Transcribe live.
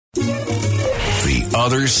The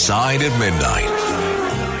Other Side of Midnight.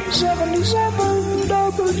 77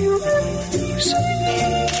 WABC.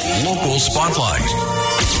 Local Spotlight.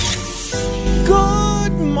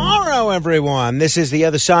 Good morrow, everyone. This is The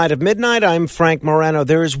Other Side of Midnight. I'm Frank Morano.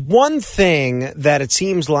 There is one thing that it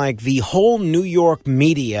seems like the whole New York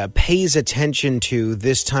media pays attention to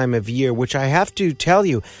this time of year, which I have to tell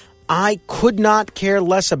you, I could not care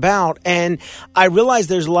less about. And I realize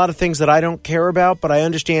there's a lot of things that I don't care about, but I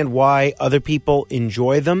understand why other people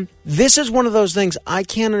enjoy them. This is one of those things I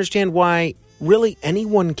can't understand why really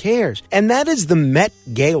anyone cares. And that is the Met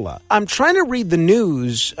Gala. I'm trying to read the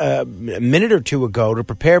news a minute or two ago to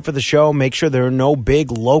prepare for the show, make sure there are no big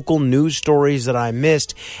local news stories that I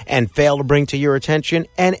missed and failed to bring to your attention.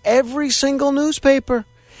 And every single newspaper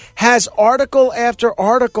has article after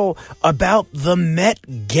article about the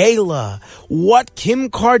Met Gala, what Kim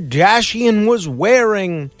Kardashian was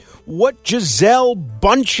wearing, what Gisele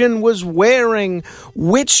Bündchen was wearing,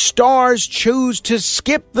 which stars choose to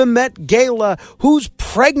skip the Met Gala, who's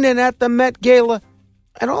pregnant at the Met Gala.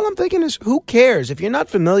 And all I'm thinking is, who cares? If you're not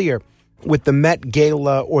familiar with the Met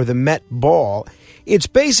Gala or the Met Ball, it's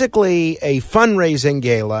basically a fundraising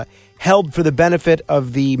gala held for the benefit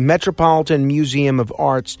of the Metropolitan Museum of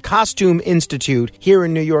Art's Costume Institute here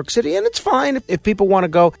in New York City. And it's fine if people want to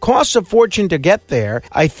go. Costs a fortune to get there.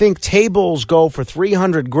 I think tables go for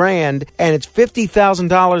 $300,000 and it's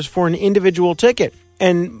 $50,000 for an individual ticket.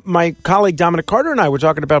 And my colleague Dominic Carter and I were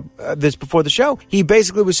talking about this before the show. He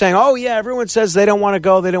basically was saying, oh, yeah, everyone says they don't want to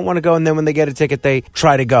go. And then when they get a ticket, they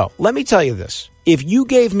try to go. Let me tell you this. If you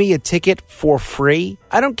gave me a ticket for free,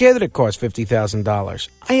 I don't care that it costs $50,000.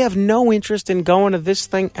 I have no interest in going to this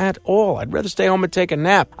thing at all. I'd rather stay home and take a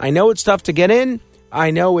nap. I know it's tough to get in. I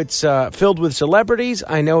know it's filled with celebrities.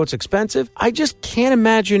 I know it's expensive. I just can't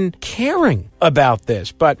imagine caring about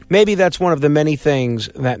this. But maybe that's one of the many things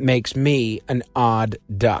that makes me an odd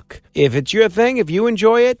duck. If it's your thing, if you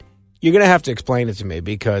enjoy it, you're going to have to explain it to me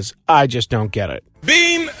because I just don't get it.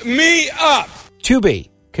 Beam me up! To be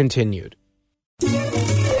continued.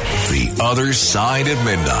 The Other Side of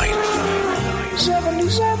Midnight.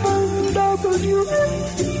 77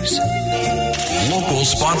 WABC. Local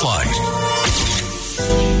Spotlight.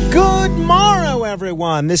 Good morrow,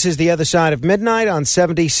 everyone. This is The Other Side of Midnight on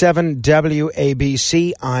 77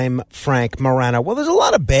 WABC. I'm Frank Morano. Well, there's a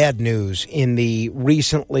lot of bad news in the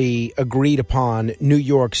recently agreed upon New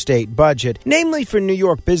York State budget, namely for New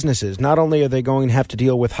York businesses. Not only are they going to have to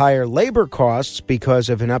deal with higher labor costs because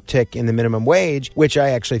of an uptick in the minimum wage, which I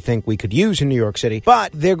actually think we could use in New York City,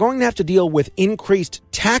 but they're going to have to deal with increased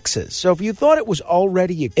taxes. So if you thought it was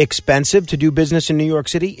already expensive to do business in New York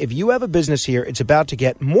City, if you have a business here, it's about to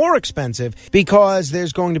get more expensive because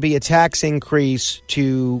there's going to be a tax increase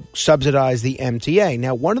to subsidize the MTA.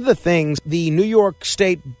 Now, one of the things the New York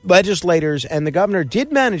State legislators and the governor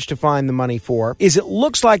did manage to find the money for is it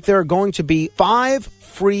looks like there are going to be 5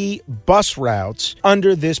 free bus routes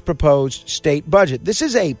under this proposed state budget. This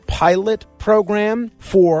is a pilot program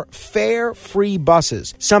for fare-free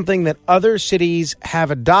buses, something that other cities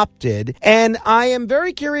have adopted, and I am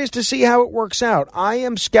very curious to see how it works out. I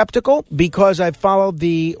am skeptical because I've followed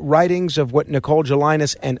the writings of what Nicole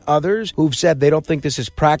Gelinas and others who've said they don't think this is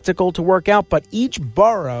practical to work out, but each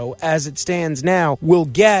borough, as it stands now, will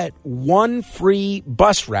get 1 free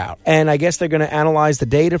bus route, and I guess they're going to analyze the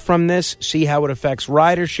data from this, see how it affects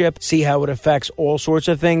ridership, see how it affects all sorts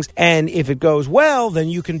of things, and if it goes well, then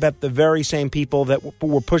you can bet the very same people that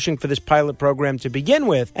were pushing for this pilot program to begin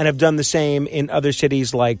with and have done the same in other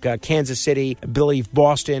cities like Kansas City, I believe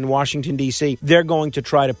Boston, Washington, D.C. They're going to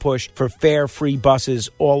try to push for fare-free buses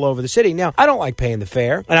all over the city. Now, I don't like paying the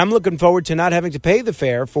fare, and I'm looking forward to not having to pay the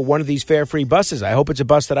fare for one of these fare-free buses. I hope it's a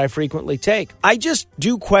bus that I frequently take. I just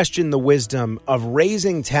do question the wisdom of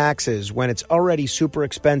raising taxes when it's already super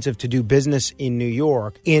expensive to do business in New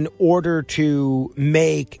York in order to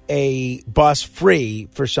make a bus free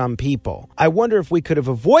for some people. I wonder if we could have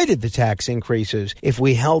avoided the tax increases if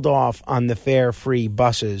we held off on the fare-free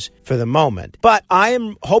buses for the moment. But I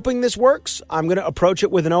am hoping this works. I'm going to approach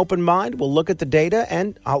it with an open mind. We'll look at the data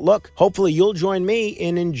and hopefully you'll join me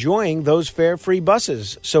in enjoying those fare-free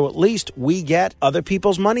buses. So at least we get other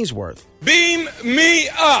people's money's worth. Beam me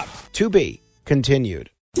up! To be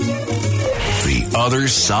continued. The Other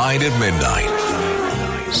Side of Midnight.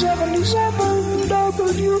 77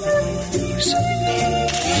 WABC.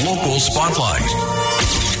 Local Spotlight.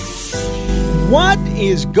 What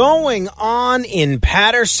is going on in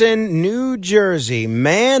Paterson, New Jersey?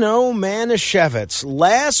 Man, oh, Manischewitz.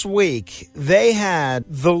 Last week, they had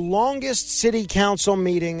the longest city council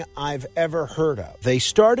meeting I've ever heard of. They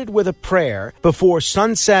started with a prayer before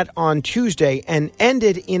sunset on Tuesday and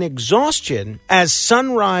ended in exhaustion as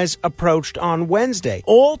sunrise approached on Wednesday.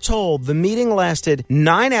 All told, the meeting lasted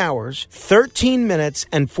 9 hours, 13 minutes,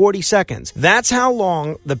 and 40 seconds. That's how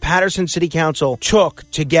long the Paterson City Council took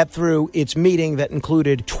to get through its meeting that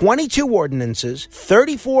included 22 ordinances,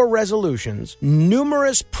 34 resolutions,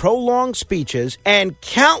 numerous prolonged speeches, and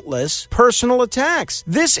countless personal attacks.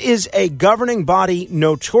 This is a governing body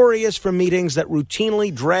notorious for meetings that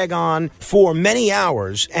routinely drag on for many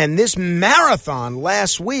hours, and this marathon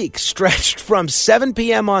last week stretched from 7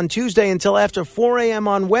 p.m. on Tuesday until after 4 a.m.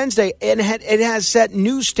 on Wednesday, and it has set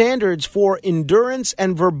new standards for endurance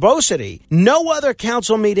and verbosity. No other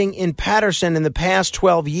council meeting in Paterson in the past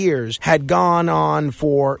 12 years had gone on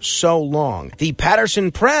for so long. The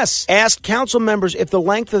Paterson Press asked council members if the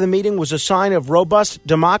length of the meeting was a sign of robust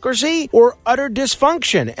democracy or utter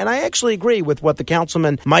dysfunction. And I actually agree with what the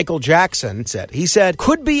councilman Michael Jackson said. He said,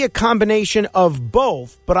 could be a combination of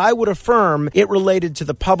both, but I would affirm it related to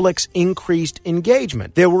the public's increased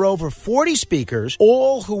engagement. There were over 40 speakers,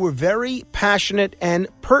 all who were very passionate and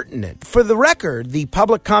pertinent. For the record, the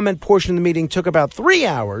public comment portion of the meeting took about 3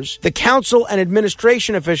 hours. The council and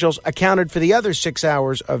administration officials accounted for the other 6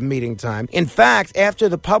 hours of meeting time. In fact, after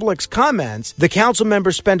the public's comments, the council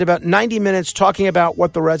members spent about 90 minutes talking about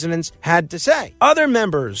what the residents had to say. Other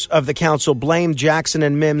members of the council blamed Jackson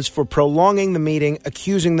and Mims for prolonging the meeting,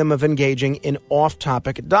 accusing them of engaging in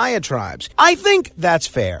off-topic diatribes. I think that's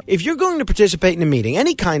fair. If you're going to participate in a meeting,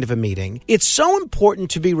 any kind of a meeting, it's so important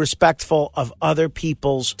to be respectful of other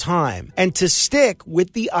people's time and to stick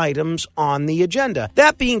with the items on the agenda.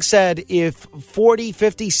 That being said, if 40,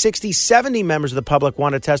 50, 60, 70 members of the public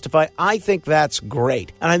want to testify, I think that's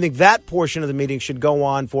great. And I think that portion of the meeting should go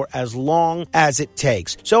on for as long as it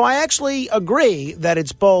takes. So I actually agree that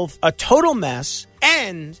it's both a total mess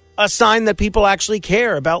and a sign that people actually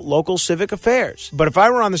care about local civic affairs. But if I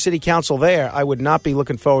were on the city council there, I would not be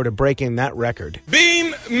looking forward to breaking that record.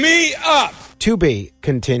 Beam me up. To be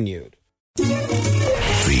continued.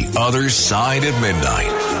 The Other Side of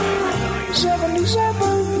Midnight.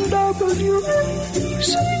 77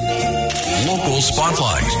 WABC. Local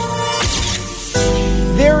Spotlight.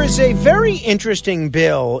 There is a very interesting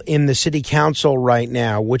bill in the city council right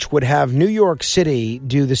now, which would have New York City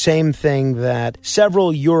do the same thing that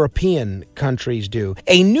several European countries do.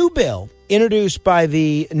 A new bill introduced by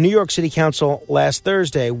the New York City Council last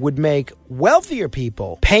Thursday would make wealthier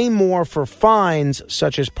people pay more for fines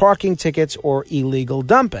such as parking tickets or illegal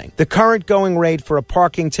dumping. The current going rate for a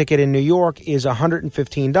parking ticket in New York is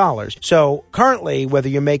 $115. So currently, whether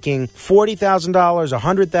you're making $40,000,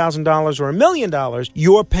 $100,000, or $1 million,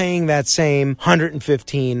 you're paying that same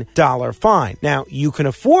 $115 fine. Now, you can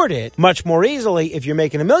afford it much more easily if you're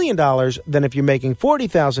making $1 million than if you're making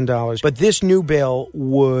 $40,000, but this new bill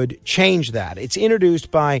would change that. It's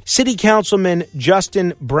introduced by City Councilman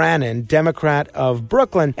Justin Brannan, Democrat of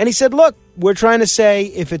Brooklyn, and he said, look, we're trying to say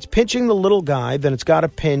if it's pinching the little guy, then it's got to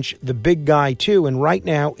pinch the big guy too, and right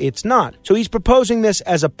now it's not. So he's proposing this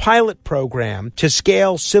as a pilot program to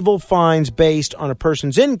scale civil fines based on a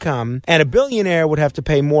person's income, and a billionaire would have to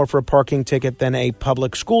pay more for a parking ticket than a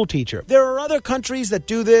public school teacher. There are other countries that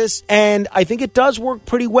do this, and I think it does work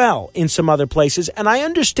pretty well in some other places, and I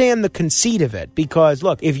understand the conceit of it, because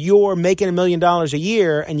look, if you're making $1 million a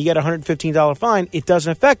year and you get a $115 fine, it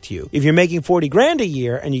doesn't affect you. If you're making $40,000 a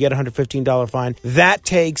year and you get a $115 fine, that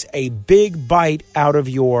takes a big bite out of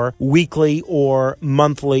your weekly or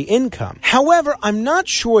monthly income. However, I'm not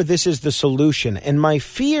sure this is the solution, and my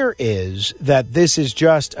fear is that this is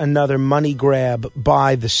just another money grab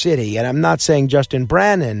by the city, and I'm not saying Justin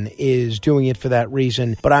Brannan is doing it for that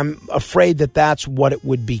reason, but I'm afraid that that's what it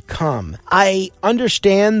would become. I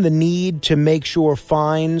understand the need to make sure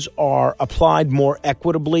fines are applied more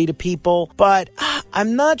equitably to people, but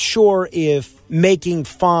I'm not sure if making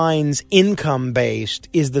fines income-based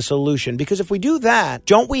is the solution. Because if we do that,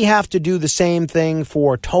 don't we have to do the same thing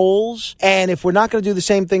for tolls? And if we're not going to do the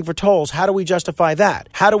same thing for tolls, how do we justify that?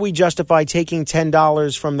 How do we justify taking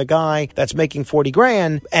 $10 from the guy that's making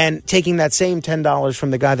 $40,000 and taking that same $10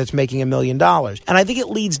 from the guy that's making $1 million? And I think it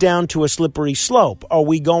leads down to a slippery slope. Are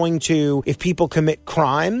we going to, if people commit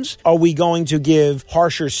crimes, are we going to give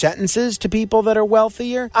harsher sentences to people that are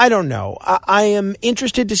wealthier? I don't know. I am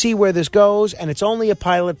interested to see where this goes, and it's only a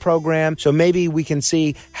pilot program, so maybe we can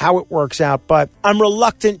see how it works out, but I'm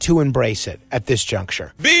reluctant to embrace it at this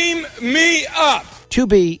juncture. Beam me up. To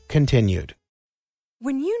be continued.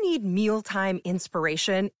 When you need mealtime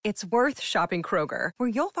inspiration, it's worth shopping Kroger, where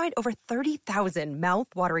you'll find over 30,000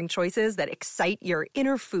 mouth-watering choices that excite your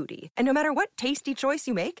inner foodie. And no matter what tasty choice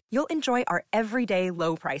you make, you'll enjoy our everyday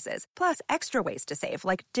low prices, plus extra ways to save,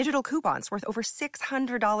 like digital coupons worth over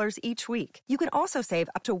 $600 each week. You can also save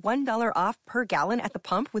up to $1 off per gallon at the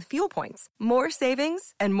pump with fuel points. More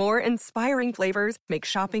savings and more inspiring flavors make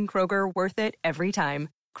shopping Kroger worth it every time.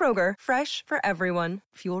 Kroger, fresh for everyone.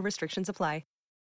 Fuel restrictions apply.